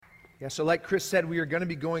Yeah, so like Chris said, we are going to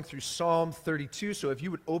be going through Psalm 32. So if you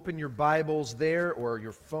would open your Bibles there or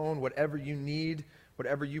your phone, whatever you need,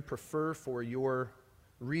 whatever you prefer for your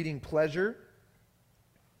reading pleasure.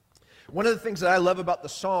 One of the things that I love about the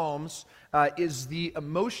Psalms is the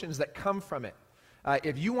emotions that come from it.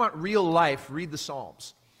 If you want real life, read the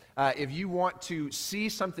Psalms. If you want to see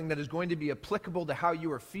something that is going to be applicable to how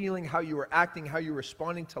you are feeling, how you are acting, how you're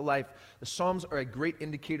responding to life, the Psalms are a great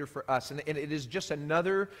indicator for us. And it is just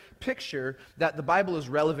another picture that the Bible is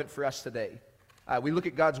relevant for us today. We look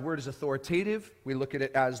at God's Word as authoritative. We look at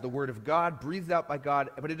it as the Word of God, breathed out by God.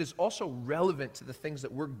 But it is also relevant to the things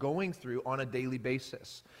that we're going through on a daily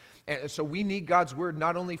basis. And so we need God's Word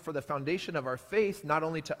not only for the foundation of our faith, not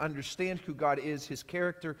only to understand who God is, His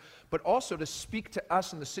character, but also to speak to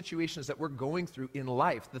us in the situations that we're going through in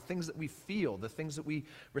life, the things that we feel, the things that we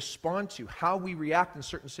respond to, how we react in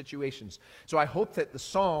certain situations. So I hope that the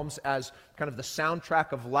Psalms, as kind of the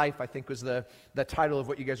soundtrack of life, I think was the title of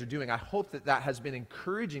what you guys are doing, I hope that that has been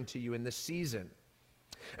encouraging to you in this season.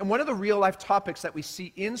 And one of the real life topics that we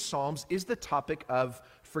see in Psalms is the topic of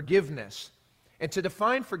forgiveness. And to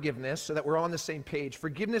define forgiveness, so that we're on the same page,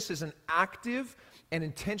 forgiveness is an active and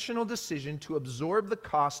intentional decision to absorb the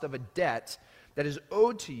cost of a debt that is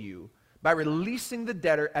owed to you by releasing the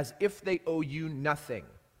debtor as if they owe you nothing.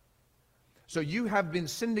 So you have been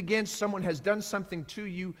sinned against, someone has done something to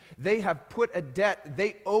you, they have put a debt,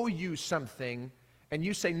 they owe you something, and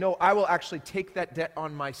you say, no, I will actually take that debt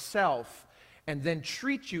on myself, and then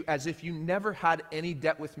treat you as if you never had any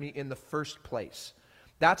debt with me in the first place.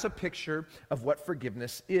 That's a picture of what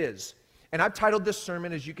forgiveness is. And I've titled this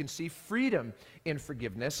sermon, as you can see, Freedom in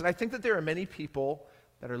Forgiveness. And I think that there are many people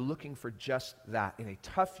that are looking for just that. In a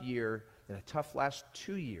tough year, in a tough last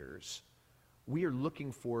 2 years, we are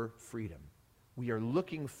looking for freedom. We are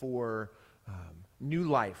looking for new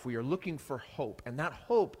life. We are looking for hope. And that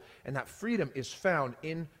hope and that freedom is found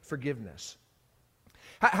in forgiveness.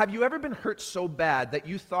 Have you ever been hurt so bad that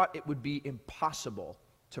you thought it would be impossible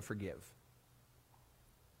to forgive?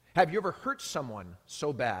 Have you ever hurt someone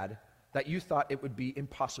so bad that you thought it would be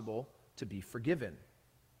impossible to be forgiven?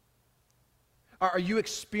 Are you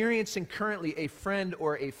experiencing currently a friend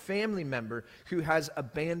or a family member who has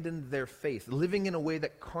abandoned their faith, living in a way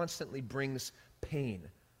that constantly brings pain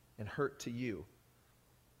and hurt to you?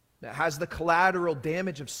 Now, has the collateral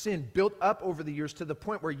damage of sin built up over the years to the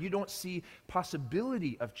point where you don't see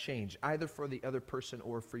possibility of change, either for the other person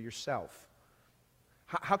or for yourself?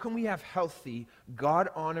 How can we have healthy,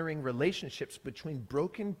 God-honoring relationships between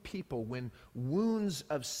broken people when wounds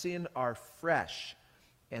of sin are fresh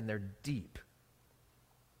and they're deep?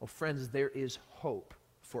 Well, friends, there is hope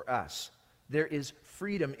for us. There is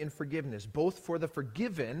freedom in forgiveness, both for the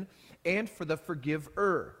forgiven and for the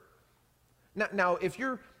forgiver. Now, if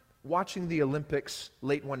you're watching the Olympics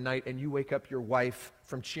late one night and you wake up your wife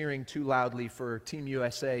from cheering too loudly for Team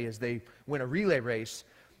USA as they win a relay race,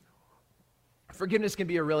 forgiveness can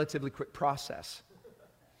be a relatively quick process.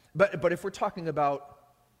 But if we're talking about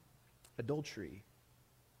adultery,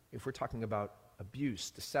 if we're talking about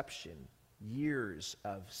abuse, deception, years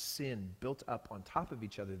of sin built up on top of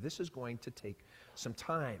each other, this is going to take some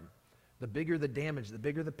time. The bigger the damage, the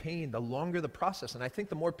bigger the pain, the longer the process. And I think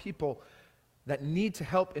the more people that need to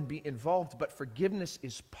help and be involved, but forgiveness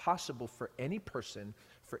is possible for any person,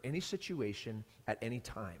 for any situation, at any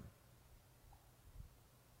time.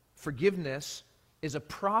 Forgiveness is a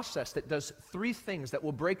process that does three things that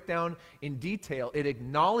we'll break down in detail. It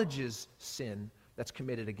acknowledges sin that's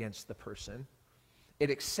committed against the person.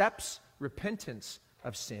 It accepts repentance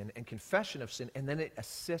of sin and confession of sin, and then it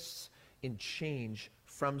assists in change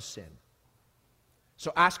from sin.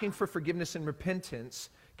 So asking for forgiveness and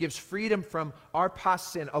repentance gives freedom from our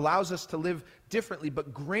past sin, allows us to live differently,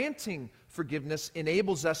 but granting forgiveness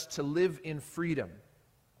enables us to live in freedom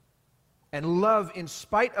and love in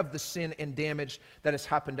spite of the sin and damage that has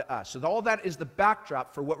happened to us. So all that is the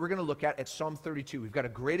backdrop for what we're going to look at Psalm 32. We've got a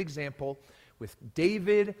great example with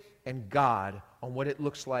David and God on what it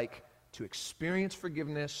looks like to experience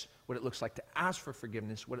forgiveness, what it looks like to ask for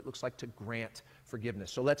forgiveness, what it looks like to grant forgiveness.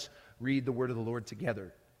 So let's read the word of the Lord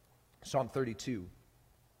together. Psalm 32.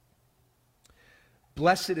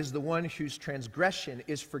 Blessed is the one whose transgression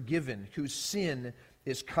is forgiven, whose sin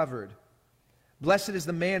is covered. Blessed is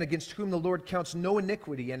the man against whom the Lord counts no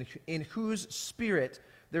iniquity, and in whose spirit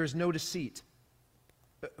there is no deceit.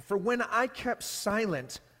 For when I kept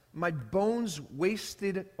silent, my bones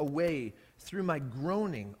wasted away through my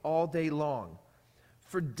groaning all day long.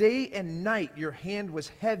 For day and night your hand was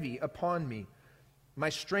heavy upon me. My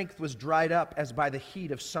strength was dried up as by the heat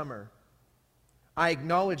of summer. I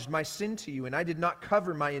acknowledged my sin to you, and I did not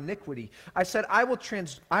cover my iniquity. I said, I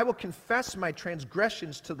will confess my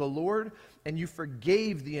transgressions to the Lord, and you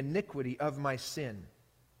forgave the iniquity of my sin.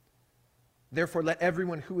 Therefore, let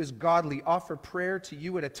everyone who is godly offer prayer to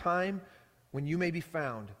you at a time when you may be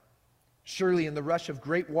found. Surely in the rush of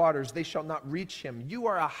great waters they shall not reach him. You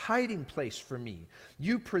are a hiding place for me.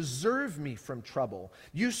 You preserve me from trouble.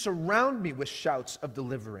 You surround me with shouts of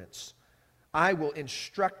deliverance. I will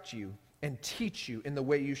instruct you and teach you in the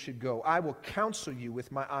way you should go. I will counsel you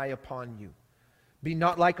with my eye upon you. Be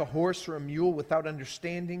not like a horse or a mule without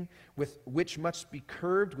understanding, which must be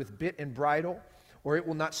curbed with bit and bridle, or it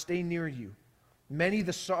will not stay near you. Many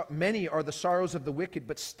are the sorrows of the wicked,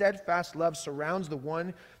 but steadfast love surrounds the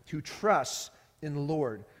one who trusts in the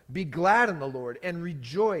Lord. Be glad in the Lord and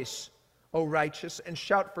rejoice, O righteous, and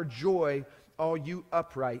shout for joy, all you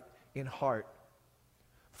upright in heart.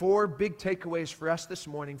 4 big takeaways for us this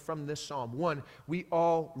morning from this psalm. 1, we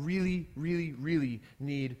all really, really, really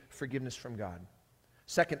need forgiveness from God.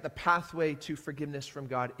 2nd, the pathway to forgiveness from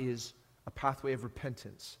God is a pathway of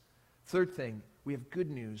repentance. 3rd thing, we have good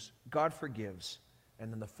news. God forgives.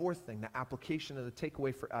 And then the 4th thing, the application of the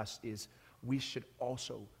takeaway for us is we should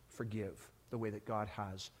also forgive the way that God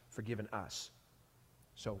has forgiven us.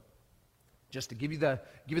 So, just to give you the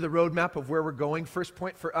roadmap of where we're going, first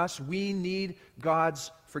point for us, we need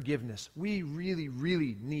God's forgiveness. We really,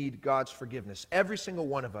 really need God's forgiveness. Every single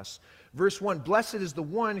one of us. Verse 1, blessed is the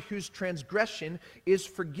one whose transgression is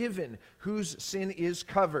forgiven, whose sin is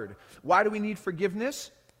covered. Why do we need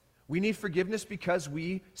forgiveness? We need forgiveness because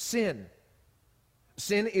we sin.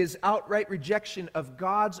 Sin is outright rejection of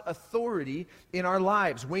God's authority in our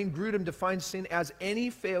lives. Wayne Grudem defines sin as any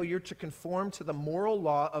failure to conform to the moral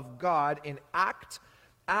law of God in act,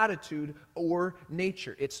 attitude, or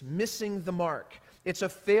nature. It's missing the mark. It's a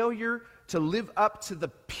failure to live up to the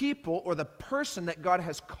people or the person that God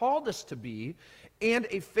has called us to be, and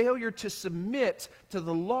a failure to submit to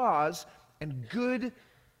the laws and good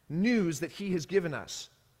news that He has given us.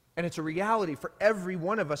 And it's a reality for every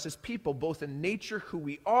one of us as people, both in nature, who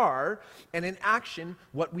we are, and in action,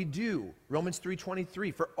 what we do. Romans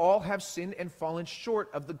 3:23, for all have sinned and fallen short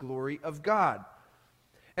of the glory of God.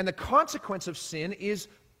 And the consequence of sin is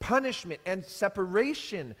punishment and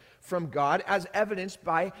separation from God, as evidenced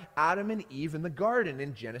by Adam and Eve in the garden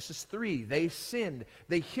in Genesis 3. They sinned.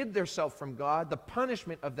 They hid themselves from God. The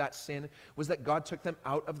punishment of that sin was that God took them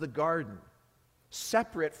out of the garden,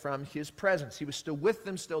 separate from His presence. He was still with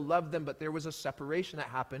them, still loved them, but there was a separation that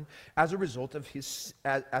happened as a result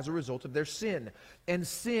of their sin. And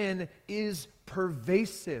sin is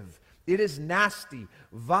pervasive. It is nasty,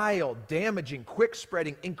 vile, damaging,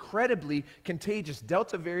 quick-spreading, incredibly contagious.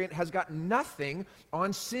 Delta variant has got nothing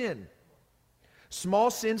on sin.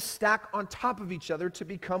 Small sins stack on top of each other to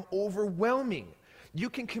become overwhelming. You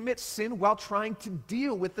can commit sin while trying to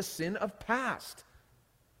deal with the sin of past.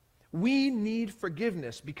 We need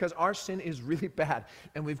forgiveness because our sin is really bad,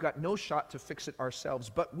 and we've got no shot to fix it ourselves,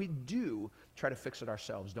 but we do try to fix it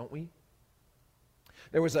ourselves, don't we?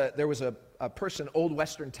 There was a person, old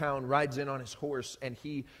western town, rides in on his horse, and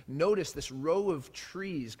he noticed this row of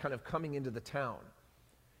trees kind of coming into the town.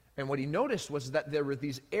 And what he noticed was that there were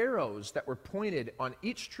these arrows that were pointed on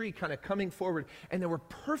each tree kind of coming forward, and they were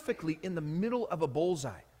perfectly in the middle of a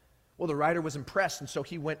bullseye. Well, the rider was impressed, and so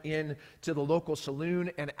he went in to the local saloon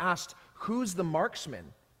and asked, who's the marksman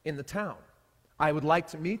in the town? I would like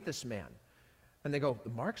to meet this man. And they go, the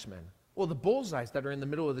marksman? Well, the bullseyes that are in the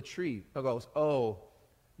middle of the tree. He goes, oh,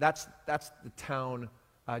 that's the town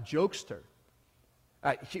jokester.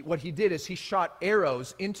 What he did is he shot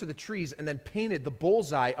arrows into the trees and then painted the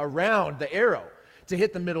bullseye around the arrow to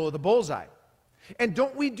hit the middle of the bullseye. And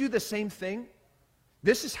don't we do the same thing?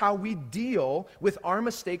 This is how we deal with our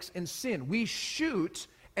mistakes and sin. We shoot,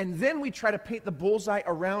 and then we try to paint the bullseye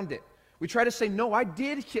around it. We try to say, no, I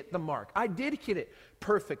did hit the mark. I did hit it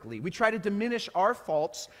perfectly. We try to diminish our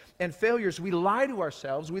faults and failures. We lie to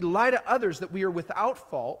ourselves. We lie to others that we are without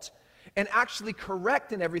fault and actually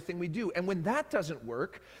correct in everything we do. And when that doesn't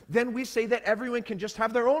work, then we say that everyone can just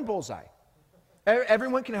have their own bullseye.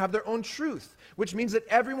 Everyone can have their own truth, which means that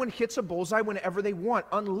everyone hits a bullseye whenever they want,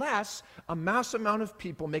 unless a mass amount of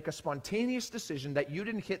people make a spontaneous decision that you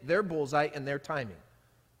didn't hit their bullseye in their timing.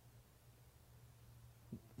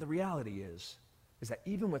 The reality is that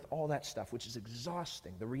even with all that stuff, which is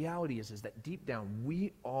exhausting, the reality is that deep down,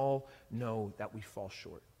 we all know that we fall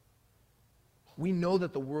short. We know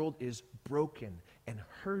that the world is broken and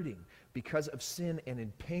hurting because of sin and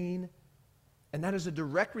in pain. And that is a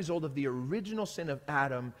direct result of the original sin of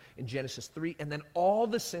Adam in Genesis 3, and then all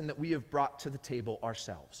the sin that we have brought to the table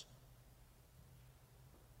ourselves.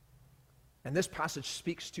 And this passage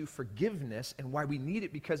speaks to forgiveness and why we need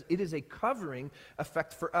it, because it is a covering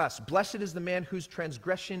effect for us. Blessed is the man whose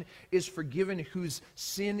transgression is forgiven, whose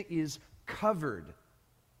sin is covered.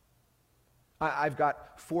 I've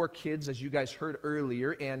got 4 kids, as you guys heard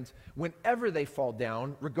earlier, and whenever they fall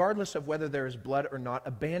down, regardless of whether there is blood or not,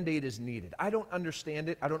 a Band-Aid is needed. I don't understand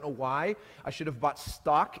it. I don't know why. I should have bought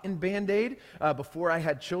stock in Band-Aid before I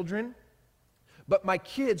had children. But my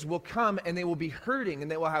kids will come and they will be hurting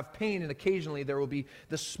and they will have pain, and occasionally there will be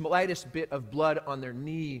the slightest bit of blood on their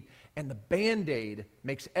knee, and the Band-Aid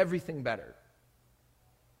makes everything better.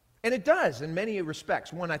 And it does in many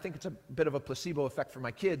respects. One, I think it's a bit of a placebo effect for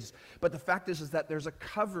my kids, but the fact is that there's a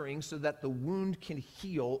covering so that the wound can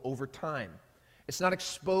heal over time. It's not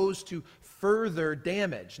exposed to further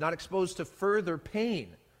damage, not exposed to further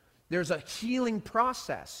pain. There's a healing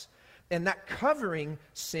process. And that covering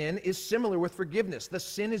sin is similar with forgiveness. The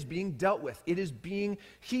sin is being dealt with. It is being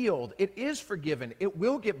healed. It is forgiven. It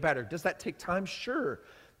will get better. Does that take time? Sure.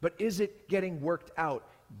 But is it getting worked out?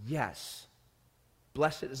 Yes.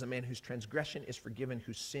 Blessed is the man whose transgression is forgiven,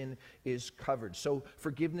 whose sin is covered. So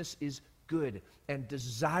forgiveness is good and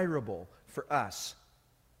desirable for us.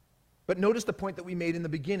 But notice the point that we made in the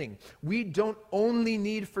beginning. We don't only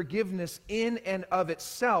need forgiveness in and of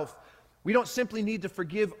itself. We don't simply need to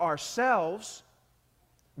forgive ourselves.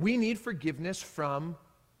 We need forgiveness from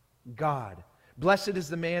God. Blessed is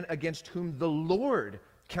the man against whom the Lord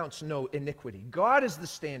counts no iniquity. God is the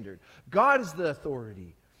standard. God is the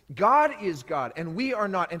authority. God is God, and we are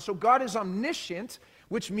not. And so God is omniscient,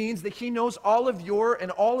 which means that he knows all of your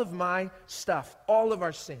and all of my stuff, all of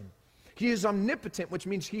our sin. He is omnipotent, which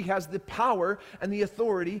means he has the power and the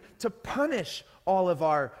authority to punish all of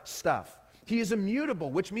our stuff. He is immutable,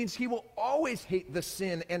 which means he will always hate the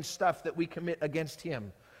sin and stuff that we commit against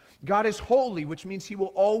him. God is holy, which means he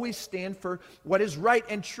will always stand for what is right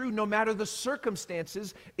and true, no matter the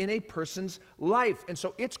circumstances in a person's life. And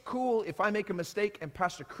so it's cool if I make a mistake and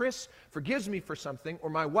Pastor Chris forgives me for something,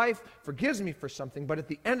 or my wife forgives me for something, but at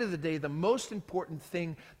the end of the day, the most important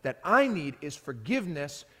thing that I need is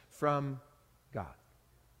forgiveness from God.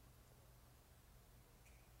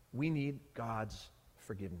 We need God's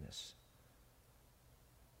forgiveness.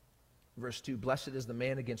 Verse 2, blessed is the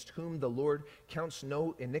man against whom the Lord counts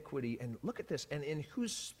no iniquity. And look at this, and in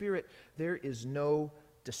whose spirit there is no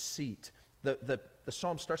deceit. The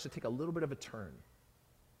psalm starts to take a little bit of a turn.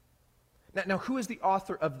 Now, who is the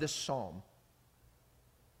author of this psalm?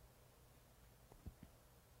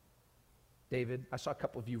 David. I saw a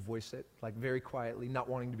couple of you voice it, like very quietly, not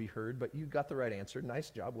wanting to be heard, but you got the right answer. Nice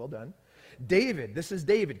job, well done. David, this is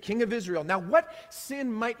David, king of Israel. Now, what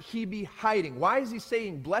sin might he be hiding? Why is he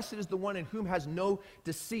saying, blessed is the one in whom has no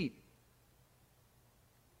deceit?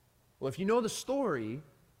 Well, if you know the story,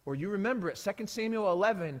 or you remember it, 2 Samuel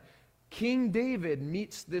 11, King David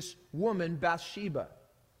meets this woman, Bathsheba.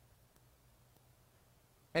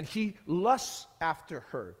 And he lusts after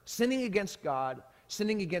her, sinning against God,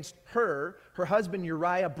 sinning against her husband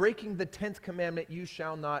Uriah, breaking the 10th commandment, you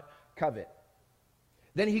shall not covet.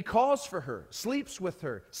 Then he calls for her, sleeps with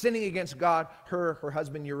her, sinning against God, her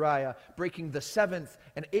husband Uriah, breaking the 7th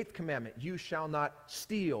and 8th commandment, you shall not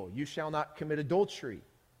steal, you shall not commit adultery.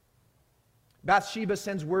 Bathsheba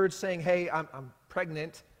sends word saying, hey, I'm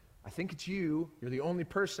pregnant, I think it's you, you're the only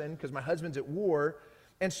person because my husband's at war.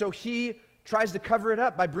 And so he tries to cover it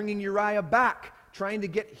up by bringing Uriah back, trying to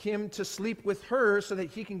get him to sleep with her so that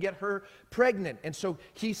he can get her pregnant. And so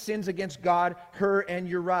he sins against God, her and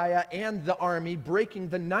Uriah and the army, breaking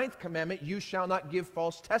the 9th commandment, you shall not give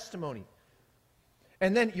false testimony.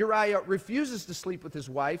 And then Uriah refuses to sleep with his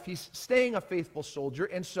wife. He's staying a faithful soldier.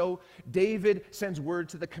 And so David sends word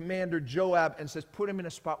to the commander Joab and says, put him in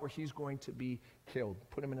a spot where he's going to be killed.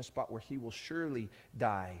 Put him in a spot where he will surely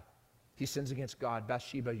die. He sins against God,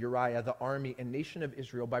 Bathsheba, Uriah, the army, and nation of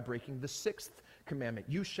Israel by breaking the 6th commandment.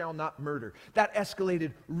 You shall not murder. That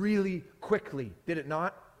escalated really quickly, did it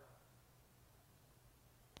not?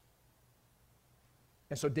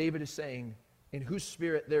 And so David is saying, in whose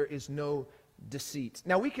spirit there is no deceit.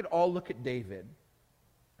 Now we could all look at David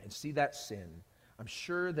and see that sin. I'm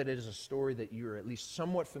sure that it is a story that you're at least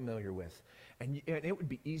somewhat familiar with. And it would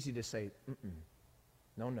be easy to say,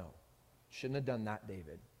 no, shouldn't have done that,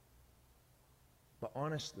 David. But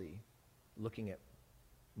honestly, looking at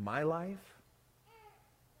my life,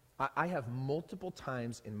 I have multiple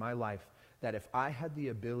times in my life that if I had the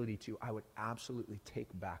ability to, I would absolutely take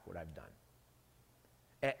back what I've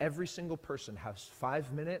done. Every single person has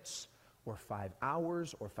 5 minutes or 5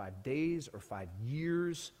 hours or 5 days or 5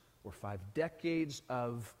 years or 5 decades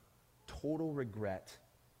of total regret,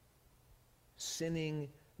 sinning,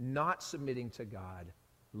 not submitting to God,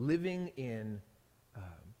 living in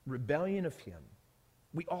rebellion of him.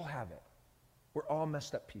 We all have it. We're all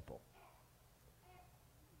messed up people.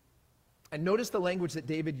 And notice the language that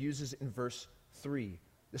David uses in verse 3.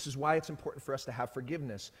 This is why it's important for us to have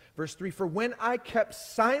forgiveness. Verse 3, for when I kept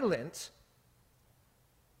silent,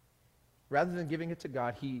 rather than giving it to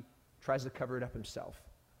God, he tries to cover it up himself.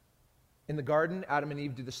 In the garden, Adam and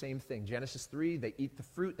Eve do the same thing. Genesis 3, they eat the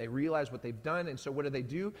fruit, they realize what they've done, and so what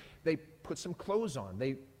do? They put some clothes on,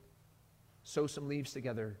 they sew some leaves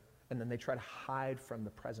together, and then they try to hide from the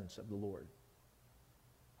presence of the Lord.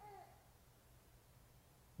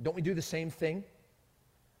 Don't we do the same thing?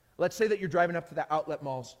 Let's say that you're driving up to the outlet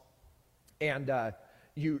malls, and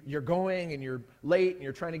you're going and you're late and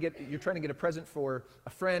you're trying to get a present for a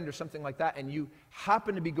friend or something like that, and you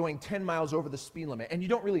happen to be going 10 miles over the speed limit, and you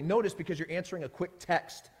don't really notice because you're answering a quick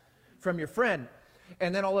text from your friend,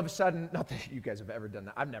 and then all of a sudden, not that you guys have ever done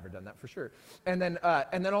that, I've never done that for sure, and then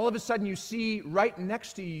all of a sudden you see right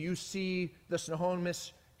next to you see the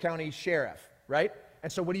Snohomish County Sheriff, right?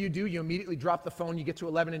 And so what do? You immediately drop the phone, you get to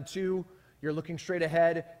 11 and 2, you're looking straight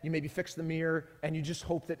ahead, you maybe fix the mirror, and you just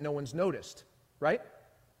hope that no one's noticed, right?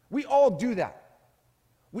 We all do that.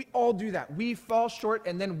 We all do that. We fall short,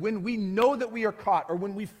 and then when we know that we are caught, or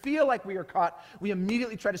when we feel like we are caught, we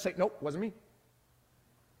immediately try to say, nope, wasn't me.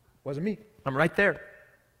 Wasn't me. I'm right there.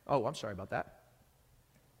 Oh, I'm sorry about that.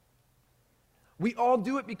 We all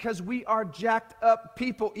do it because we are jacked up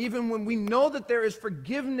people. Even when we know that there is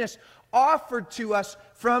forgiveness offered to us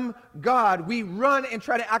from God, we run and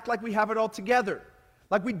try to act like we have it all together.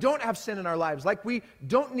 Like we don't have sin in our lives. Like we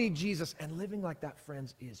don't need Jesus. And living like that,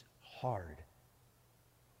 friends, is hard.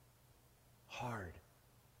 Hard.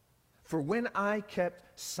 For when I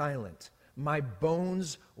kept silent, my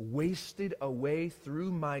bones wasted away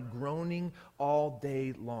through my groaning all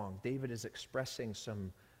day long. David is expressing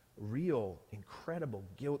some real, incredible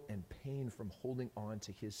guilt and pain from holding on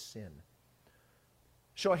to his sin.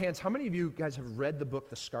 Show of hands, how many of you guys have read the book,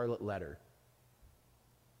 The Scarlet Letter?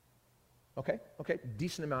 Okay,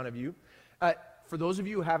 decent amount of you. For those of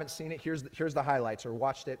you who haven't seen it, here's the highlights, or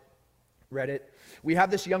watched it, read it. We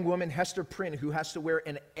have this young woman, Hester Prynne, who has to wear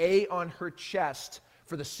an A on her chest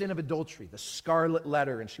for the sin of adultery, the Scarlet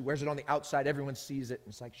Letter, and she wears it on the outside. Everyone sees it,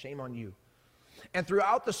 and it's like, shame on you. And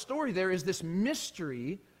throughout the story, there is this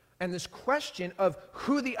mystery and this question of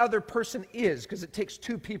who the other person is, because it takes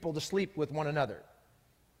two people to sleep with one another.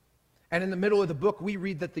 And in the middle of the book, we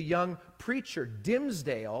read that the young preacher,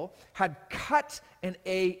 Dimmesdale, had cut an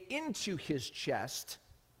A into his chest,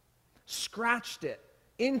 scratched it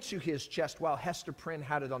into his chest, while Hester Prynne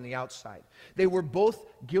had it on the outside. They were both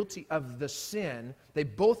guilty of the sin. They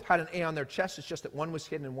both had an A on their chest. It's just that one was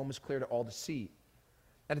hidden and one was clear to all to see.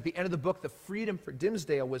 And at the end of the book, the freedom for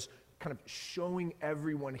Dimmesdale was kind of showing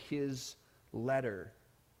everyone his letter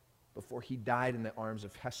before he died in the arms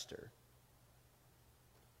of Hester.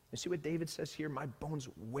 You see what David says here? My bones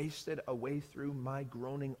wasted away through my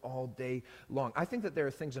groaning all day long. I think that there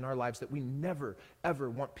are things in our lives that we never, ever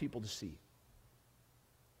want people to see.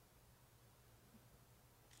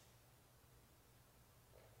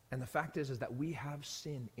 And the fact is that we have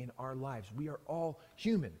sin in our lives. We are all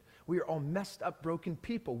human. We are all messed up, broken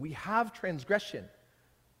people. We have transgression.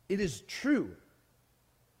 It is true.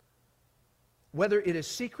 Whether it is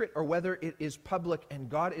secret or whether it is public, and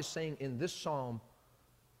God is saying in this psalm,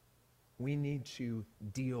 we need to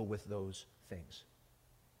deal with those things.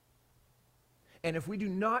 And if we do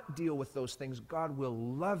not deal with those things, God will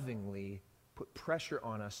lovingly put pressure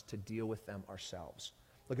on us to deal with them ourselves.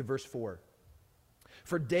 Look at verse 4.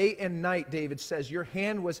 For day and night, David says, your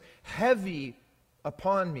hand was heavy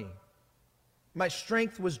upon me. My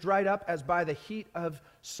strength was dried up as by the heat of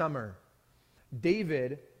summer.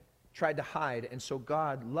 David tried to hide, and so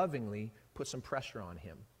God lovingly put some pressure on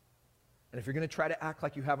him. And if you're going to try to act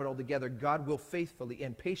like you have it all together, God will faithfully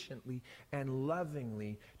and patiently and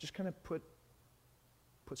lovingly just kind of put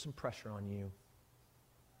some pressure on you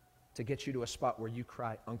to get you to a spot where you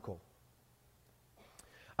cry, uncle.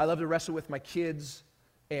 I love to wrestle with my kids,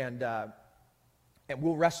 and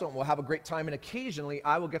we'll wrestle and we'll have a great time. And occasionally,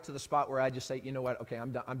 I will get to the spot where I just say, you know what, okay,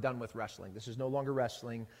 I'm done with wrestling. This is no longer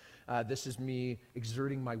wrestling. This is me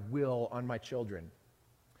exerting my will on my children.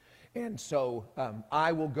 And so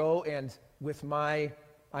I will go, and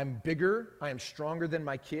I'm bigger, I am stronger than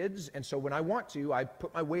my kids, and so when I want to, I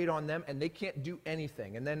put my weight on them, and they can't do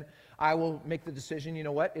anything. And then I will make the decision, you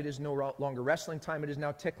know what, it is no longer wrestling time, it is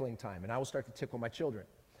now tickling time, and I will start to tickle my children.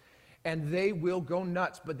 And they will go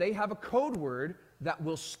nuts, but they have a code word that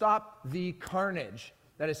will stop the carnage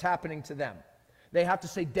that is happening to them. They have to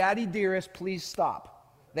say, Daddy dearest, please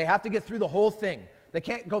stop. They have to get through the whole thing They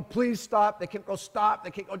can't go, please stop. They can't go, stop.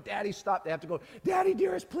 They can't go, Daddy, stop. They have to go, Daddy,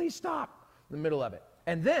 dearest, please stop, in the middle of it.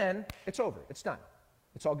 And then it's over. It's done.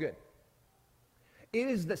 It's all good. It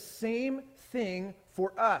is the same thing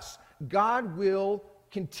for us. God will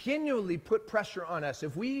continually put pressure on us.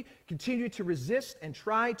 If we continue to resist and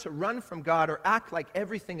try to run from God or act like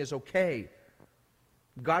everything is okay,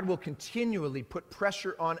 God will continually put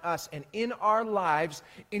pressure on us and in our lives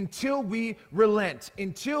until we relent,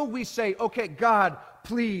 until we say, okay, God,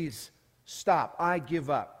 please stop. I give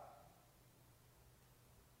up.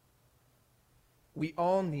 We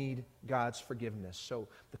all need God's forgiveness. So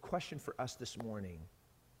the question for us this morning,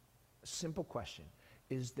 a simple question,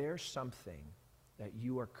 is there something that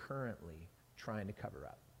you are currently trying to cover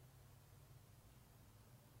up?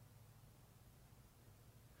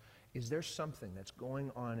 Is there something that's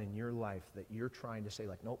going on in your life that you're trying to say,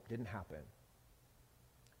 like, nope, didn't happen.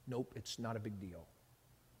 Nope, it's not a big deal.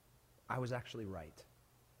 I was actually right.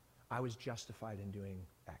 I was justified in doing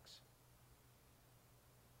X.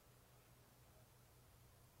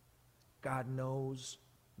 God knows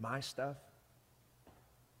my stuff.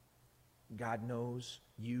 God knows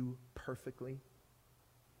you perfectly.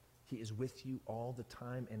 He is with you all the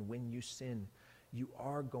time, and when you sin, you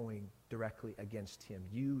are going directly against him.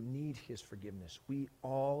 You need his forgiveness. We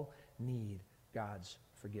all need God's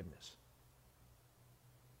forgiveness.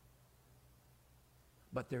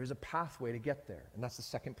 But there is a pathway to get there, and that's the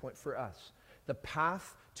second point for us. The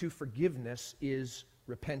path to forgiveness is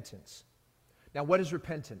repentance. Now, what is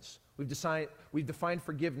repentance? We've defined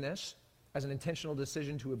forgiveness as an intentional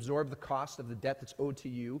decision to absorb the cost of the debt that's owed to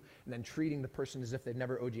you and then treating the person as if they'd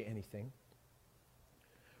never owed you anything.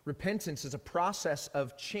 Repentance is a process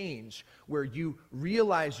of change where you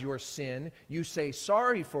realize your sin, you say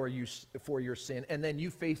sorry for your sin, and then you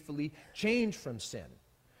faithfully change from sin.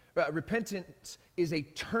 Repentance is a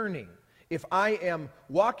turning. If I am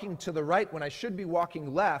walking to the right when I should be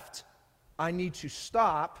walking left, I need to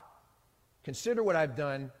stop, consider what I've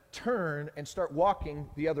done, turn, and start walking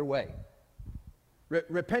the other way.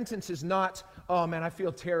 Repentance is not, oh man, I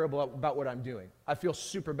feel terrible about what I'm doing. I feel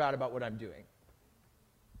super bad about what I'm doing.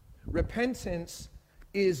 Repentance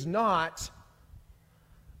is not,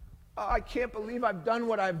 oh, I can't believe I've done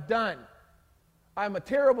what I've done. I'm a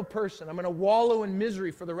terrible person. I'm going to wallow in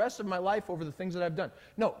misery for the rest of my life over the things that I've done.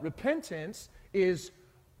 No, repentance is,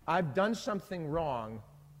 I've done something wrong.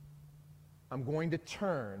 I'm going to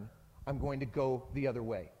turn. I'm going to go the other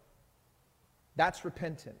way. That's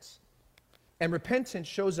repentance. And repentance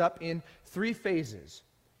shows up in three phases: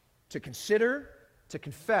 to consider, to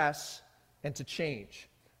confess, and to change.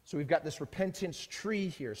 So we've got this repentance tree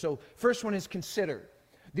here. So first one is consider.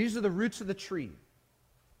 These are the roots of the tree.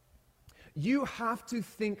 You have to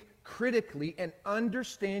think critically and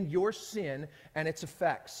understand your sin and its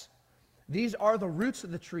effects. These are the roots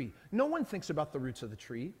of the tree. No one thinks about the roots of the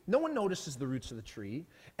tree. No one notices the roots of the tree.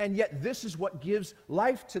 And yet this is what gives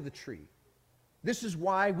life to the tree. This is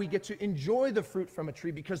why we get to enjoy the fruit from a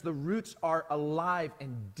tree, because the roots are alive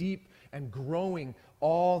and deep and growing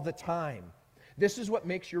all the time. This is what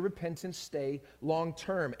makes your repentance stay long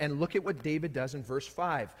term. And look at what David does in verse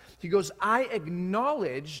 5. He goes, I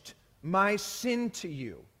acknowledged my sin to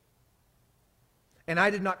you, and I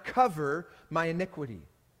did not cover my iniquity.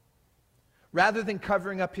 Rather than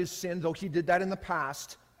covering up his sin, though he did that in the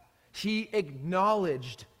past, he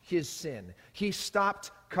acknowledged his sin. He stopped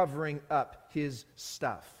covering up his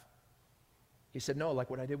stuff. He said, no, like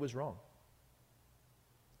what I did was wrong.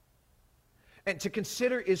 And to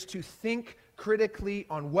consider is to think critically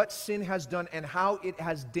on what sin has done and how it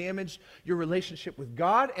has damaged your relationship with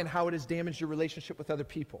God and how it has damaged your relationship with other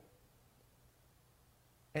people.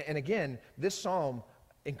 And again, this psalm,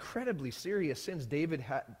 incredibly serious sins David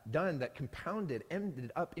had done that compounded,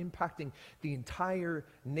 ended up impacting the entire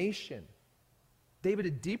nation. David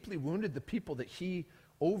had deeply wounded the people that he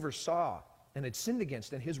oversaw and had sinned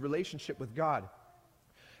against in his relationship with God.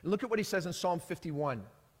 And look at what he says in Psalm 51.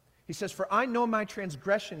 He says, for I know my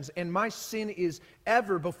transgressions, and my sin is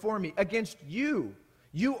ever before me. Against you,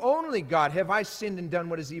 you only, God, have I sinned and done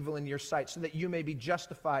what is evil in your sight, so that you may be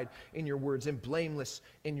justified in your words and blameless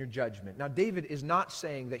in your judgment. Now, David is not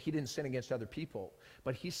saying that he didn't sin against other people,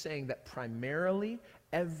 but he's saying that primarily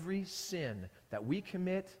every sin that we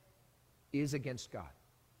commit is against God,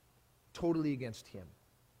 totally against him.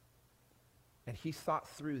 And he thought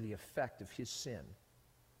through the effect of his sin.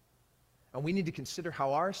 And we need to consider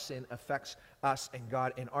how our sin affects us and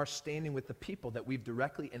God and our standing with the people that we've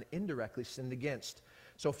directly and indirectly sinned against.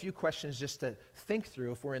 So a few questions just to think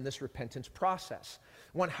through if we're in this repentance process.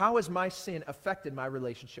 One, how has my sin affected my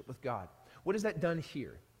relationship with God? What has that done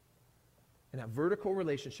here? and that vertical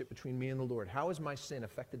relationship between me and the Lord. How has my sin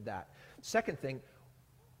affected that? Second thing,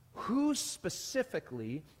 who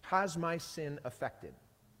specifically has my sin affected?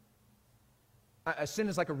 A sin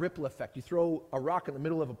is like a ripple effect. You throw a rock in the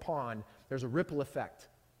middle of a pond, there's a ripple effect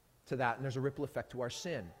to that, and there's a ripple effect to our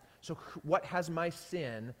sin. So what has my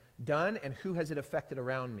sin done, and who has it affected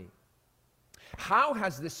around me? How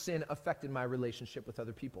has this sin affected my relationship with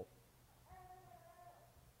other people?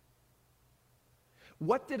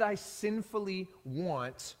 What did I sinfully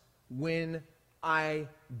want when I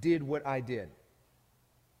did what I did?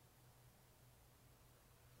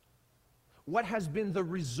 What has been the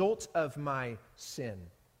result of my sin?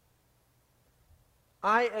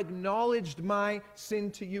 I acknowledged my sin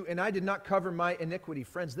to you, and I did not cover my iniquity.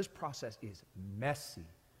 Friends, this process is messy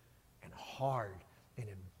and hard and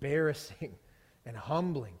embarrassing and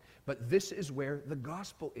humbling. But this is where the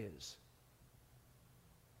gospel is.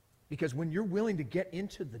 Because when you're willing to get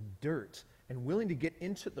into the dirt and willing to get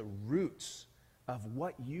into the roots of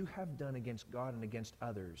what you have done against God and against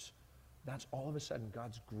others, that's all of a sudden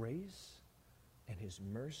God's grace and His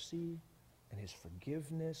mercy and His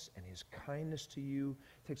forgiveness and His kindness to you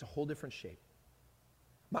takes a whole different shape.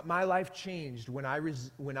 My life changed when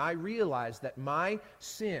I realized that my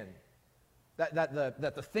sin, that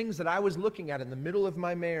the things that I was looking at in the middle of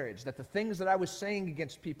my marriage, that the things that I was saying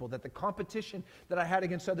against people, that the competition that I had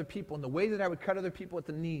against other people, and the way that I would cut other people at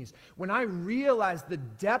the knees, when I realized the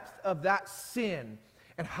depth of that sin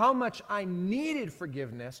and how much I needed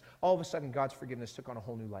forgiveness, all of a sudden God's forgiveness took on a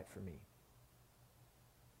whole new light for me.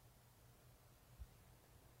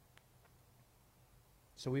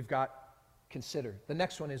 So we've got consider. The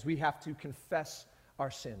next one is we have to confess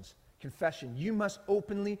our sins. Confession. You must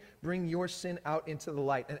openly bring your sin out into the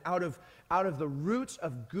light. And out of the roots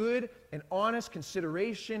of good and honest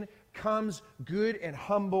consideration comes good and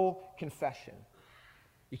humble confession.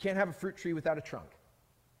 You can't have a fruit tree without a trunk.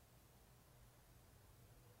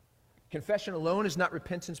 Confession alone is not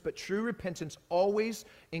repentance, but true repentance always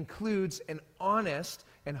includes an honest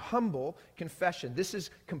and humble confession. This is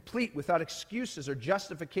complete without excuses or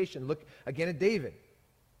justification. Look again at David.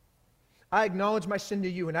 I acknowledge my sin to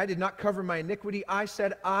you, and I did not cover my iniquity. I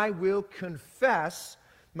said, I will confess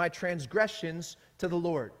my transgressions to the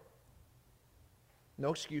Lord.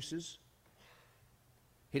 No excuses.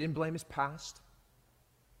 He didn't blame his past.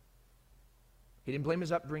 He didn't blame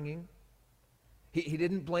his upbringing. He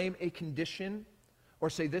didn't blame a condition or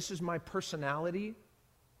say, this is my personality.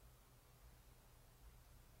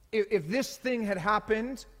 If this thing had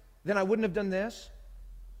happened, then I wouldn't have done this.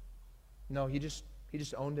 No, he just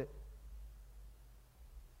owned it.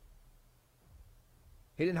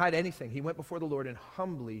 He didn't hide anything. He went before the Lord and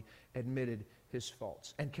humbly admitted his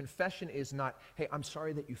faults. And confession is not, hey, I'm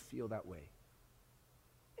sorry that you feel that way.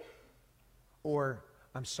 Or,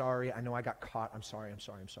 I'm sorry, I know I got caught. I'm sorry.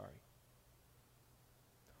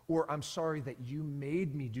 Or, I'm sorry that you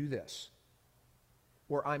made me do this.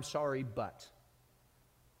 Or, I'm sorry, but.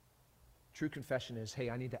 True confession is,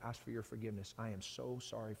 hey, I need to ask for your forgiveness. I am so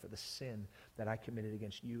sorry for the sin that I committed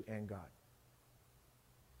against you and God.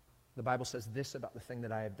 The Bible says this about the thing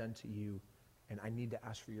that I have done to you, and I need to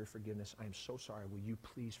ask for your forgiveness. I am so sorry. Will you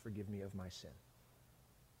please forgive me of my sin?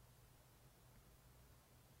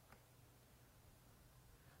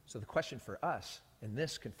 So the question for us in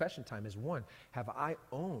this confession time is, one, have I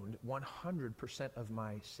owned 100% of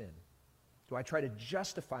my sin? Do I try to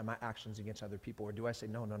justify my actions against other people, or do I say,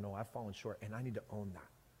 no, I've fallen short, and I need to own that?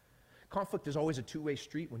 Conflict is always a two-way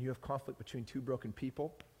street when you have conflict between two broken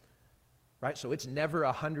people. Right? So it's never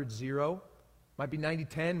 100-0. Might be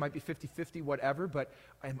 90-10, might be 50-50, whatever, but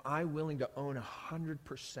am I willing to own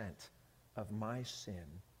 100% of my sin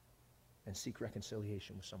and seek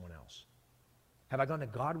reconciliation with someone else? Have I gone to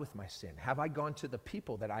God with my sin? Have I gone to the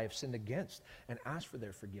people that I have sinned against and asked for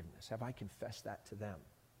their forgiveness? Have I confessed that to them?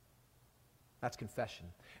 That's confession.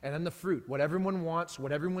 And then the fruit, what everyone wants,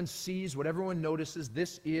 what everyone sees, what everyone notices,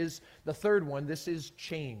 this is the third one. This is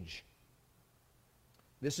change.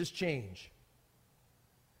 This is change.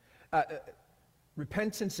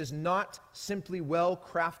 Repentance is not simply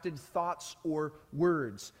well-crafted thoughts or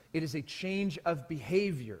words. It is a change of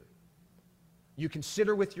behavior. You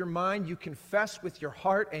consider with your mind, you confess with your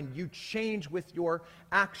heart, and you change with your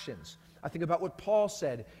actions. I think about what Paul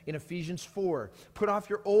said in Ephesians 4. Put off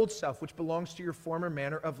your old self, which belongs to your former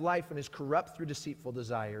manner of life and is corrupt through deceitful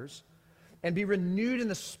desires, and be renewed in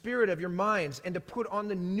the spirit of your minds, and to put on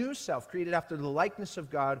the new self, created after the likeness of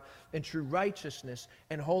God in true righteousness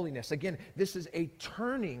and holiness. Again, this is a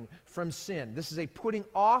turning from sin. This is a putting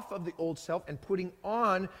off of the old self and putting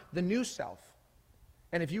on the new self.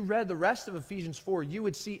 And if you read the rest of Ephesians 4, you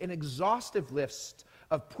would see an exhaustive list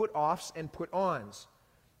of put-offs and put-ons.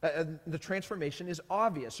 The transformation is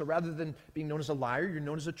obvious. So rather than being known as a liar, you're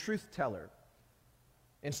known as a truth teller.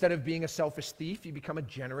 Instead of being a selfish thief, you become a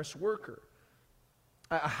generous worker.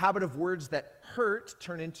 A habit of words that hurt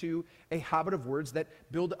turn into a habit of words that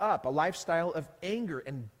build up. A lifestyle of anger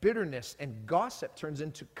and bitterness and gossip turns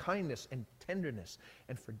into kindness and tenderness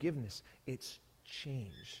and forgiveness. It's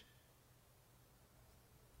change.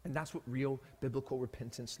 And that's what real biblical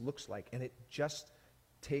repentance looks like. And it just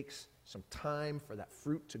takes some time for that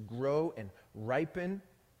fruit to grow and ripen.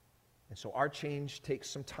 And so our change takes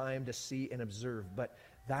some time to see and observe. But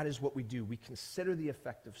that is what we do. We consider the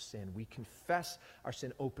effect of sin. We confess our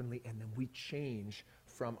sin openly, and then we change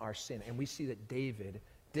from our sin. And we see that David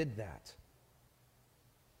did that.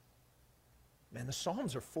 Man, the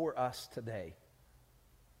Psalms are for us today.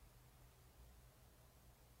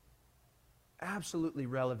 Absolutely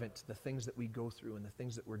relevant to the things that we go through and the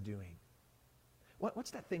things that we're doing.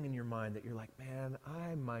 What's that thing in your mind that you're like, man,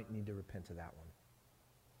 I might need to repent of that one?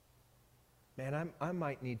 Man, I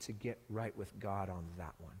might need to get right with God on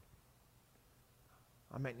that one.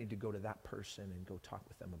 I might need to go to that person and go talk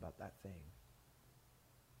with them about that thing.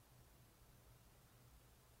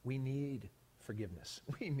 We need forgiveness.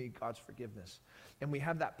 We need God's forgiveness. And we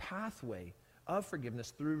have that pathway of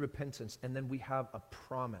forgiveness through repentance, and then we have a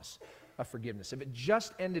promise of forgiveness. If it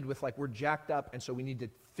just ended with like we're jacked up and so we need to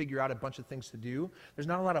figure out a bunch of things to do, there's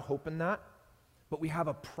not a lot of hope in that. But we have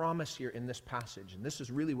a promise here in this passage, and this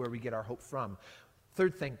is really where we get our hope from.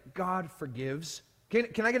 Third thing, God forgives. Can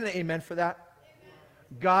I get an amen for that?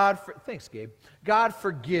 Amen. Thanks, Gabe. God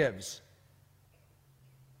forgives.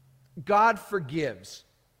 God forgives.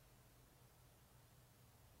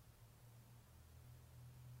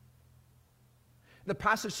 The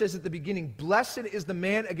passage says at the beginning, "Blessed is the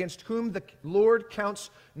man against whom the Lord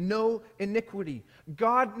counts no iniquity."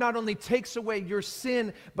 God not only takes away your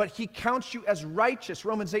sin, but he counts you as righteous.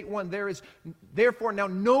 Romans 8:1, "There is therefore now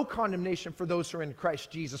no condemnation for those who are in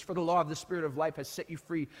Christ Jesus, for the law of the Spirit of life has set you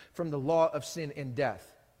free from the law of sin and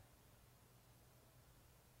death."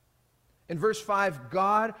 In verse 5,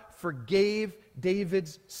 God forgave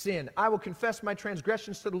David's sin. "I will confess my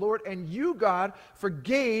transgressions to the Lord, and you, God,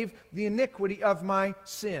 forgave the iniquity of my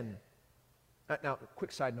sin." Now,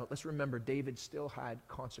 quick side note, let's remember David still had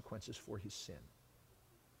consequences for his sin.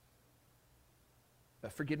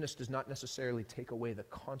 Forgiveness does not necessarily take away the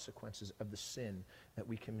consequences of the sin that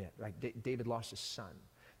we commit. Right? David lost his son.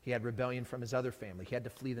 He had rebellion from his other family. He had to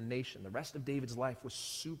flee the nation. The rest of David's life was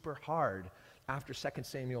super hard after 2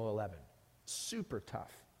 Samuel 11. Super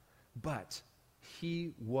tough. But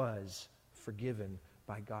he was forgiven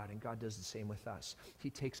by God, and God does the same with us. He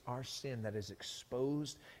takes our sin that is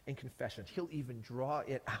exposed in confession. He'll even draw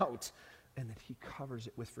it out, and then he covers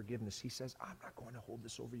it with forgiveness. He says, I'm not going to hold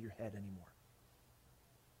this over your head anymore.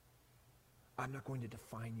 I'm not going to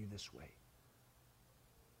define you this way.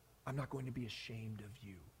 I'm not going to be ashamed of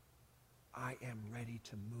you. I am ready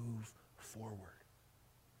to move forward.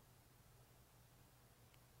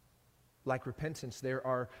 Like repentance, there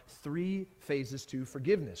are 3 phases to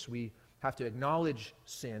forgiveness. We have to acknowledge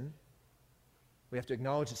sin. We have to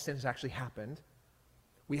acknowledge that sin has actually happened.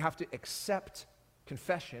 We have to accept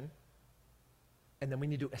confession. And then we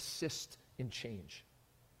need to assist in change.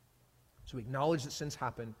 So we acknowledge that sin's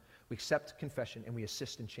happened, we accept confession, and we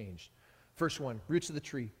assist in change. First one, roots of the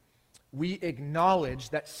tree. We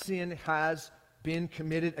acknowledge that sin has been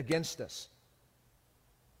committed against us.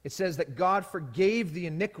 It says that God forgave the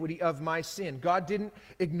iniquity of my sin. God didn't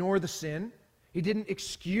ignore the sin. He didn't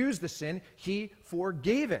excuse the sin. He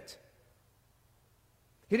forgave it.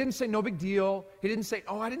 He didn't say, no big deal. He didn't say,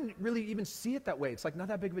 oh, I didn't really even see it that way. It's like not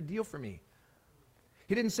that big of a deal for me.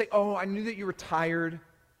 He didn't say, oh, I knew that you were tired.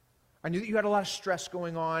 I knew that you had a lot of stress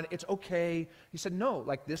going on. It's okay. He said, no,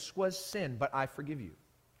 like this was sin, but I forgive you.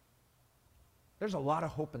 There's a lot of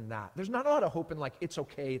hope in that. There's not a lot of hope in like, it's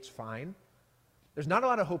okay, it's fine. There's not a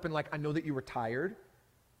lot of hope in like, I know that you were tired.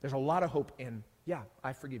 There's a lot of hope in, yeah,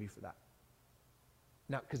 I forgive you for that.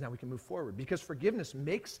 Because now we can move forward. Because forgiveness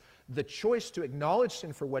makes the choice to acknowledge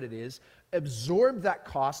sin for what it is, absorb that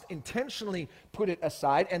cost, intentionally put it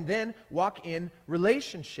aside, and then walk in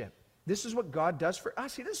relationship. This is what God does for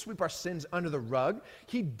us. He doesn't sweep our sins under the rug.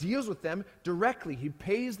 He deals with them directly. He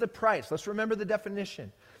pays the price. Let's remember the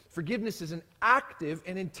definition. Forgiveness is an active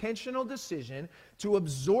and intentional decision to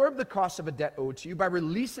absorb the cost of a debt owed to you by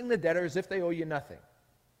releasing the debtor as if they owe you nothing.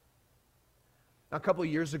 Now, a couple of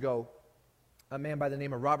years ago, a man by the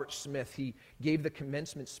name of Robert Smith, he gave the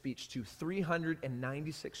commencement speech to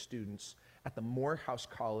 396 students at the Morehouse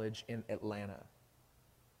College in Atlanta.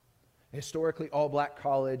 Historically all-black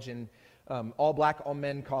college, and all black, all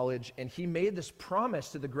men college, and he made this promise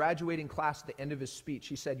to the graduating class at the end of his speech.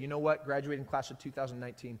 He said, you know what, graduating class of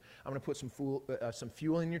 2019, I'm going to put some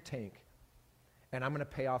fuel in your tank, and I'm going to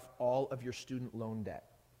pay off all of your student loan debt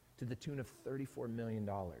to the tune of $34 million.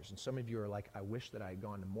 And some of you are like, I wish that I had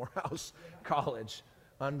gone to Morehouse College.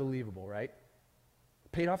 Unbelievable, right?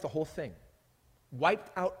 Paid off the whole thing.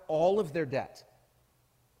 Wiped out all of their debt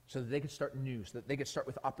so that they could start new, so that they could start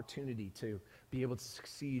with opportunity to be able to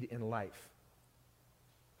succeed in life.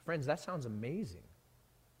 Friends, that sounds amazing.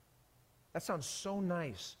 That sounds so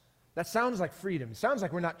nice. That sounds like freedom. It sounds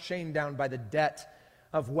like we're not chained down by the debt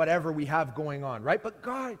of whatever we have going on, right? But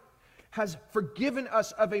God has forgiven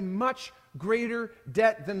us of a much greater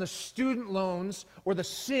debt than the student loans or the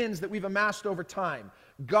sins that we've amassed over time.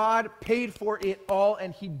 God paid for it all,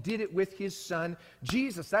 and he did it with his son,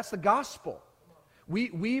 Jesus. That's the gospel.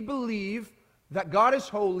 We believe that God is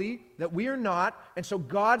holy, that we are not, and so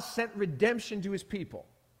God sent redemption to his people,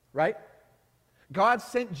 right? God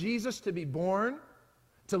sent Jesus to be born,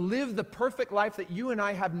 to live the perfect life that you and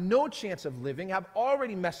I have no chance of living, have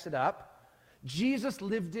already messed it up. Jesus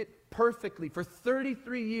lived it perfectly for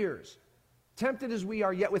 33 years, tempted as we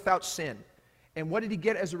are, yet without sin. And what did he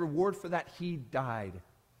get as a reward for that? He died.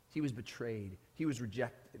 He was betrayed. He was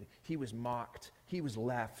rejected. He was mocked. He was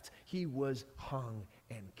left. He was hung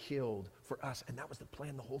and killed for us. And that was the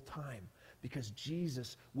plan the whole time, because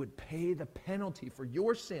Jesus would pay the penalty for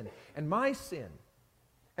your sin and my sin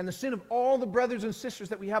and the sin of all the brothers and sisters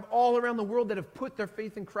that we have all around the world that have put their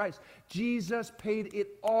faith in Christ. Jesus paid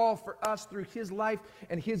it all for us through his life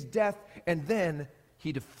and his death, and then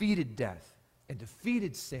he defeated death and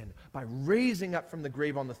defeated sin by raising up from the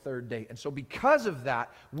grave on the third day. And so because of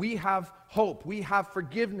that, we have hope, we have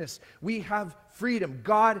forgiveness, we have freedom.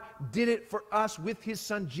 God did it for us with his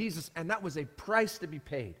son Jesus, and that was a price to be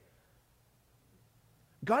paid.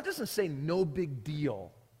 God doesn't say no big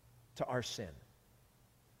deal to our sin.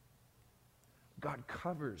 God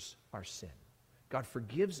covers our sin. God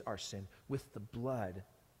forgives our sin with the blood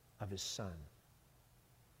of his son.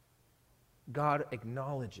 God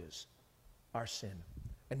acknowledges our sin.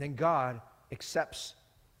 And then God accepts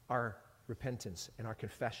our repentance and our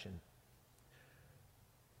confession.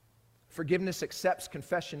 Forgiveness accepts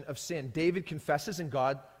confession of sin. David confesses and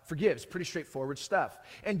God forgives. Pretty straightforward stuff.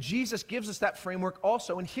 And Jesus gives us that framework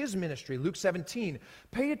also in his ministry. Luke 17,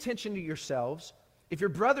 pay attention to yourselves. If your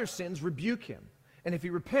brother sins, rebuke him. And if he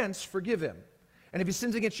repents, forgive him. And if he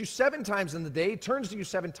sins against you 7 times in the day, turns to you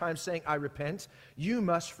 7 times saying, I repent, you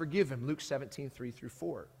must forgive him. Luke 17,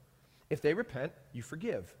 3-4. If they repent, you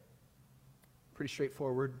forgive. Pretty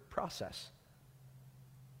straightforward process.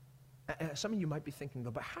 And some of you might be thinking,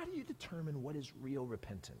 though, but how do you determine what is real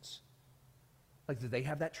repentance? Like, did they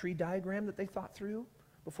have that tree diagram that they thought through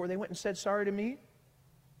before they went and said sorry to me?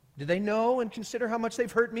 Did they know and consider how much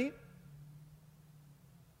they've hurt me?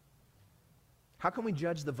 How can we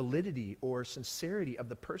judge the validity or sincerity of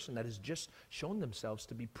the person that has just shown themselves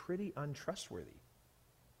to be pretty untrustworthy?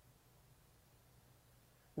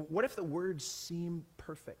 What if the words seem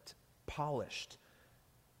perfect, polished,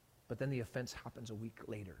 but then the offense happens a week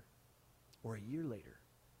later or a year later?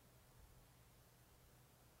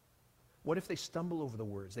 What if they stumble over the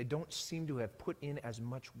words? They don't seem to have put in as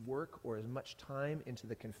much work or as much time into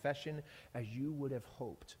the confession as you would have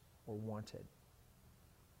hoped or wanted.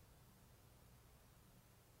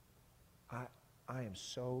 I am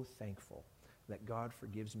so thankful that God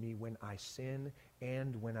forgives me when I sin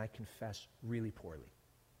and when I confess really poorly.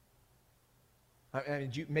 I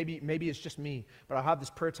mean, maybe it's just me, but I'll have this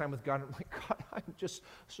prayer time with God, and I'm like, God, I'm just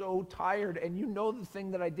so tired, and you know the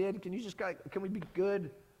thing that I did. Can we be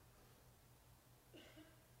good?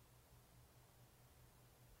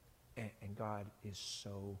 And God is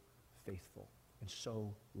so faithful and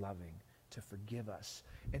so loving to forgive us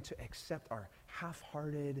and to accept our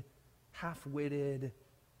half-hearted, half-witted,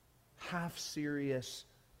 half-serious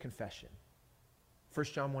confession. 1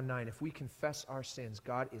 John 1:9, if we confess our sins,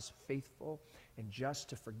 God is faithful and just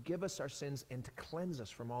to forgive us our sins and to cleanse us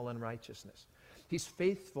from all unrighteousness. He's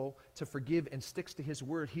faithful to forgive and sticks to his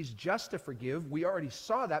word. He's just to forgive. We already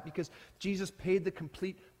saw that because Jesus paid the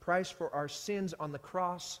complete price for our sins on the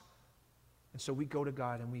cross. And so we go to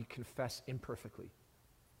God and we confess imperfectly.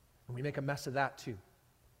 And we make a mess of that too.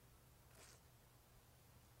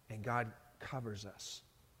 And God covers us.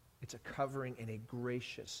 It's a covering and a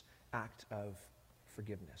gracious act of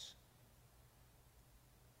forgiveness.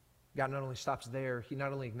 God not only stops there, he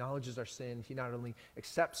not only acknowledges our sin, he not only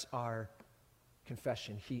accepts our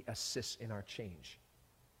confession, he assists in our change.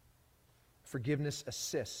 Forgiveness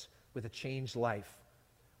assists with a changed life.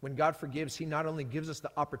 When God forgives, he not only gives us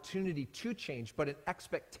the opportunity to change, but an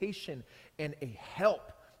expectation and a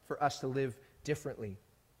help for us to live differently.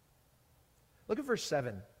 Look at verse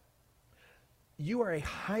 7. You are a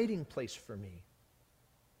hiding place for me.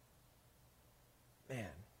 Man.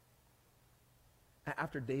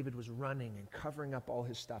 After David was running and covering up all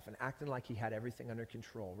his stuff and acting like he had everything under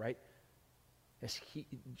control, right?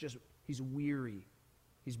 He's weary.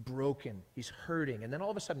 He's broken. He's hurting. And then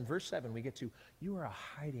all of a sudden, verse 7, we get to, you are a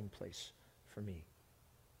hiding place for me.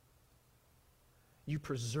 You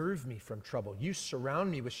preserve me from trouble. You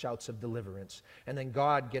surround me with shouts of deliverance. And then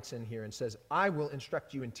God gets in here and says, I will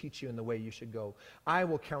instruct you and teach you in the way you should go. I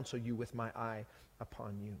will counsel you with my eye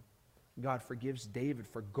upon you. God forgives David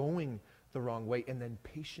for going the wrong way and then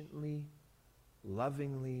patiently,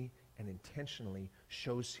 lovingly, and intentionally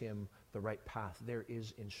shows him the right path. There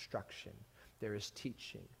is instruction. There is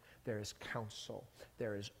teaching. There is counsel.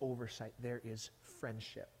 There is oversight. There is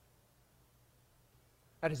friendship.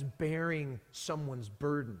 That is bearing someone's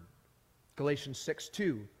burden. Galatians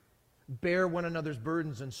 6:2. Bear one another's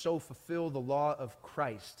burdens and so fulfill the law of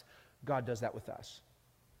Christ. God does that with us.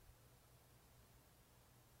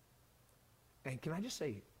 And can I just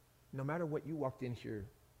say, no matter what you walked in here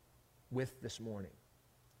with this morning,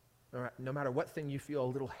 no matter what thing you feel a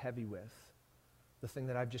little heavy with, the thing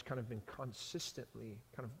that I've just kind of been consistently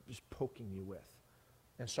kind of just poking you with,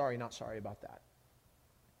 and sorry, not sorry about that.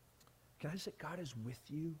 Can I just say, God is with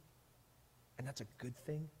you, and that's a good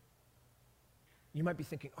thing? You might be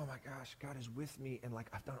thinking, oh my gosh, God is with me, and like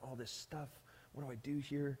I've done all this stuff. What do I do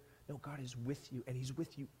here? No, God is with you, and he's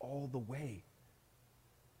with you all the way.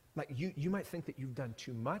 Like you might think that you've done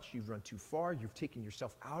too much, you've run too far, you've taken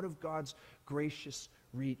yourself out of God's gracious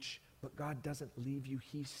reach, but God doesn't leave you.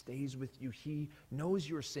 He stays with you. He knows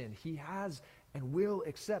your sin. He has and will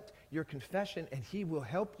accept your confession, and he will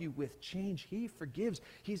help you with change. He forgives.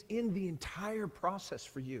 He's in the entire process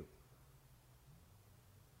for you.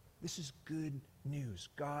 This is good news.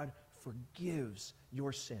 God forgives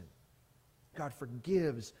your sin. God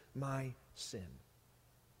forgives my sin.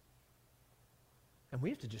 And we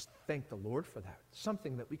have to just thank the Lord for that.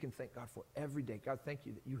 Something that we can thank God for every day. God, thank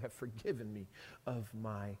you that you have forgiven me of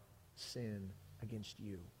my sin against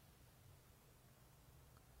you.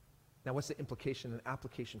 Now, what's the implication and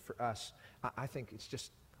application for us? I think it's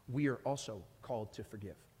just we are also called to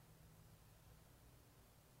forgive.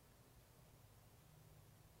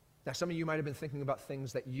 Now, some of you might have been thinking about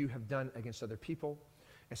things that you have done against other people,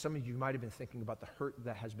 and some of you might have been thinking about the hurt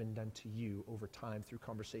that has been done to you over time through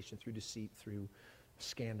conversation, through deceit, through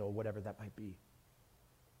scandal, whatever that might be.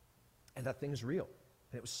 And that thing's real,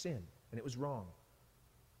 and it was sin, and it was wrong.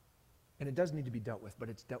 And it does need to be dealt with, but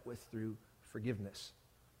it's dealt with through forgiveness.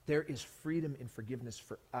 There is freedom in forgiveness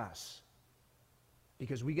for us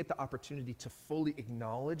because we get the opportunity to fully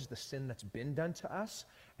acknowledge the sin that's been done to us,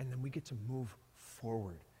 and then we get to move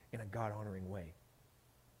forward in a God-honoring way.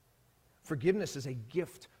 Forgiveness is a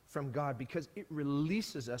gift from God because it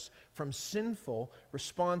releases us from sinful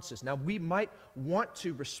responses. Now, we might want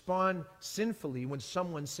to respond sinfully when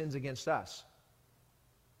someone sins against us.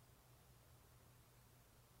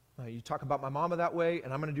 You talk about my mama that way,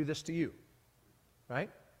 and I'm going to do this to you.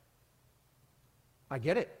 Right? I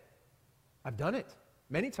get it. I've done it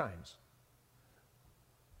many times.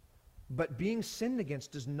 But being sinned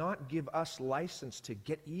against does not give us license to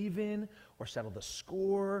get even or settle the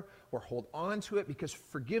score or hold on to it, because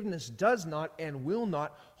forgiveness does not and will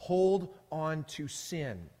not hold on to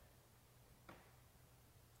sin.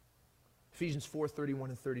 Ephesians 4:31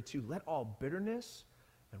 and 32, let all bitterness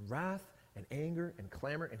and wrath and anger and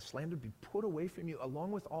clamor and slander be put away from you,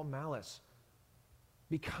 along with all malice.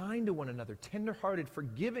 Be kind to one another, tenderhearted,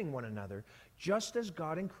 forgiving one another, just as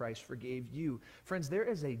God in Christ forgave you. Friends, there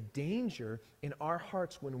is a danger in our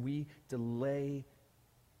hearts when we delay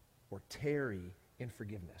or tarry in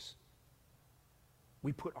forgiveness.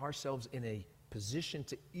 We put ourselves in a position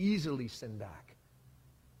to easily sin back.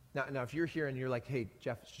 Now, if you're here and you're like, hey,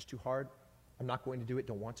 Jeff, it's just too hard, I'm not going to do it,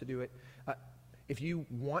 don't want to do it. If you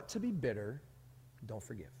want to be bitter, don't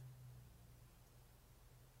forgive.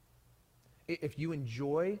 If you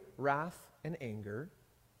enjoy wrath and anger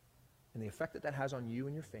and the effect that that has on you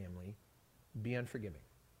and your family, be unforgiving.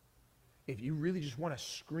 If you really just want to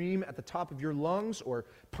scream at the top of your lungs or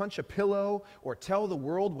punch a pillow or tell the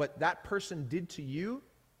world what that person did to you,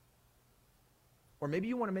 or maybe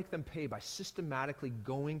you want to make them pay by systematically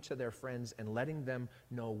going to their friends and letting them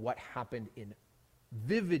know what happened in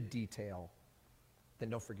vivid detail, then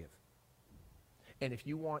don't forgive. And if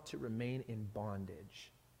you want to remain in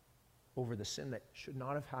bondage over the sin that should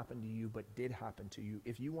not have happened to you but did happen to you,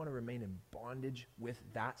 if you want to remain in bondage with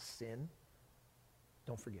that sin,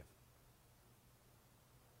 don't forgive.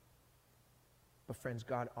 But friends,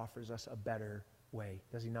 God offers us a better way,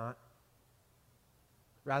 does he not?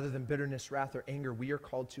 Rather than bitterness, wrath, or anger, we are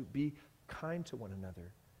called to be kind to one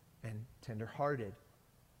another and tender-hearted.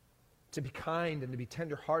 To be kind and to be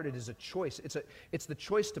tender-hearted is a choice. It's the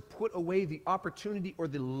choice to put away the opportunity or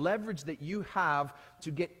the leverage that you have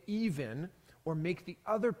to get even or make the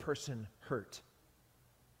other person hurt.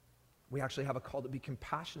 We actually have a call to be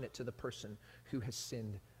compassionate to the person who has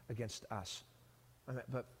sinned against us.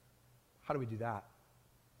 But how do we do that?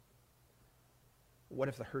 What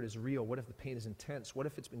if the hurt is real? What if the pain is intense? What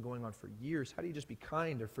if it's been going on for years? How do you just be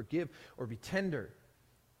kind or forgive or be tender?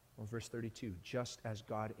 Well, verse 32, just as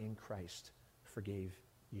God in Christ forgave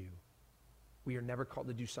you. We are never called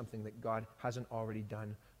to do something that God hasn't already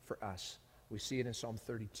done for us. We see it in Psalm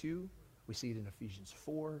 32, we see it in Ephesians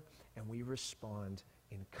 4, and we respond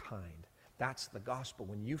in kind. That's the gospel.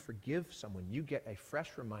 When you forgive someone, you get a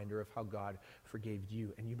fresh reminder of how God forgave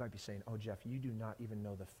you. And you might be saying, oh, Jeff, you do not even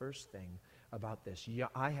know the first thing about this. Yeah,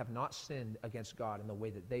 I have not sinned against God in the way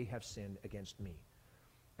that they have sinned against me.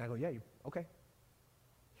 And I go, yeah, okay.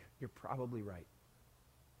 You're probably right.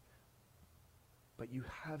 But you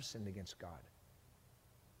have sinned against God.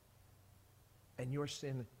 And your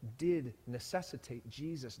sin did necessitate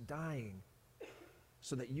Jesus dying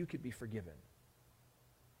so that you could be forgiven.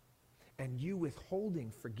 And you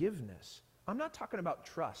withholding forgiveness, I'm not talking about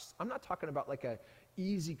trust. I'm not talking about like a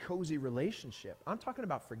easy, cozy relationship. I'm talking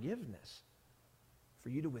about forgiveness. For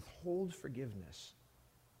you to withhold forgiveness,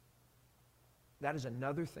 that is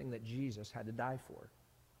another thing that Jesus had to die for.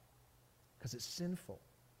 Because it's sinful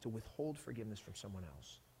to withhold forgiveness from someone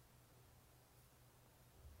else.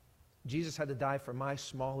 Jesus had to die for my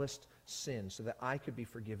smallest sin so that I could be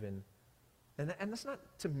forgiven. And that's not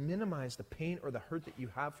to minimize the pain or the hurt that you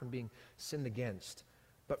have from being sinned against.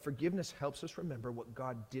 But forgiveness helps us remember what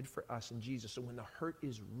God did for us in Jesus. So when the hurt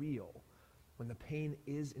is real, when the pain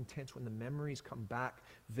is intense, when the memories come back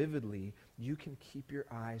vividly, you can keep your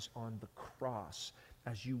eyes on the cross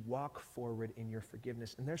as you walk forward in your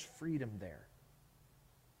forgiveness. And there's freedom there.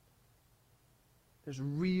 There's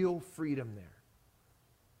real freedom there.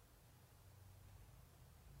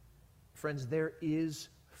 Friends, there is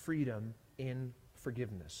freedom in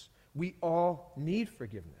forgiveness. We all need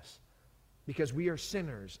forgiveness because we are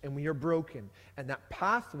sinners and we are broken. And that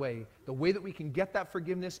pathway, the way that we can get that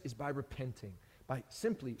forgiveness is by repenting, by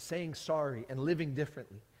simply saying sorry and living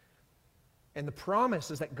differently. And the promise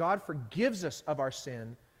is that God forgives us of our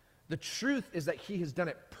sin. The truth is that he has done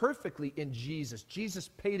it perfectly in Jesus. Jesus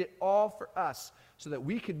paid it all for us so that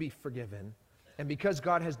we could be forgiven. And because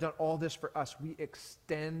God has done all this for us, we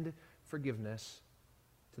extend forgiveness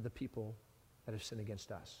to the people that have sinned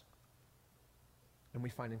against us. And we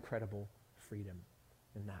find incredible freedom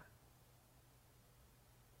in that.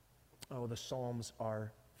 Oh, the Psalms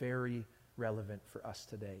are very relevant for us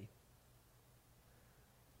today.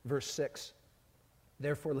 Verse 6,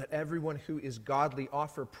 therefore let everyone who is godly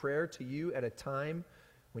offer prayer to you at a time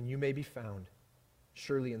when you may be found.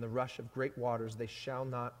 Surely in the rush of great waters they shall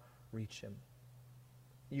not reach him.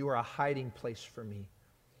 You are a hiding place for me.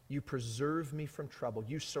 You preserve me from trouble.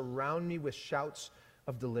 You surround me with shouts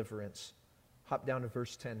of deliverance. Hop down to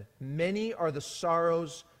verse 10. Many are the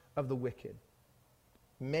sorrows of the wicked.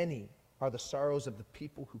 Many are the sorrows of the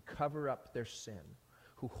people who cover up their sin,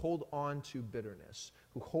 who hold on to bitterness,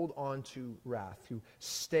 who hold on to wrath, who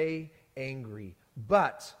stay angry.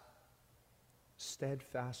 But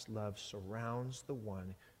steadfast love surrounds the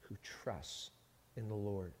one who trusts in the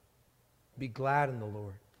Lord. Be glad in the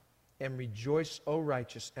Lord. And rejoice, O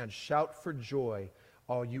righteous, and shout for joy,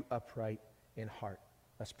 all you upright in heart.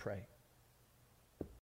 Let's pray.